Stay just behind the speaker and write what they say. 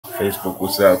Facebook,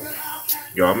 what's up?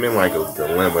 Yo, I'm in like a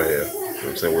dilemma here. You know what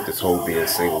I'm saying, with this whole being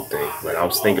single thing. Like I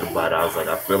was thinking about it, I was like,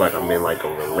 I feel like I'm in like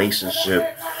a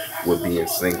relationship with being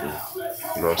single.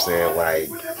 You know what I'm saying?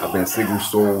 Like I've been single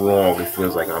so long, it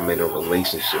feels like I'm in a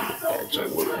relationship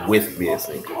with that with being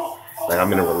single. Like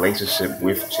I'm in a relationship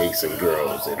with chasing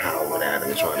girls and hollering at them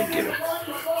and trying to get them.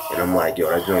 And I'm like, yo,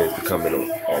 that joint is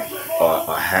becoming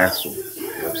a hassle. You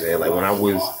know what I'm saying? Like when I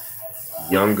was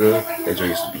younger, that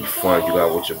joint used to be fun. You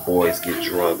got with your boys, get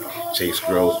drunk, chase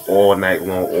girls all night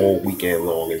long, all weekend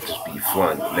long, and just be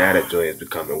fun. Now that joint is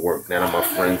becoming work. Now that my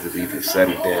friends have either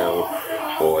settled down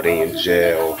or they in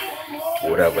jail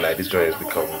or whatever, like this joint has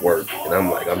become work. And I'm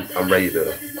like, I'm ready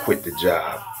to quit the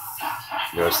job.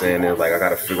 You know what I'm saying? And like I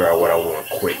gotta figure out what I want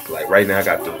quick. Like right now I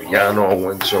got the Rihanna on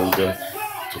one shoulder,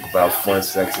 talk about fun,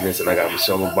 sexiness, and I got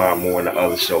Michelle Obama on the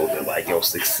other shoulder. Like, yo,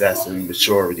 success and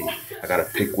maturity. I gotta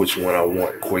pick which one I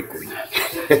want quickly.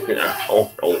 I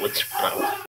don't know which one I want.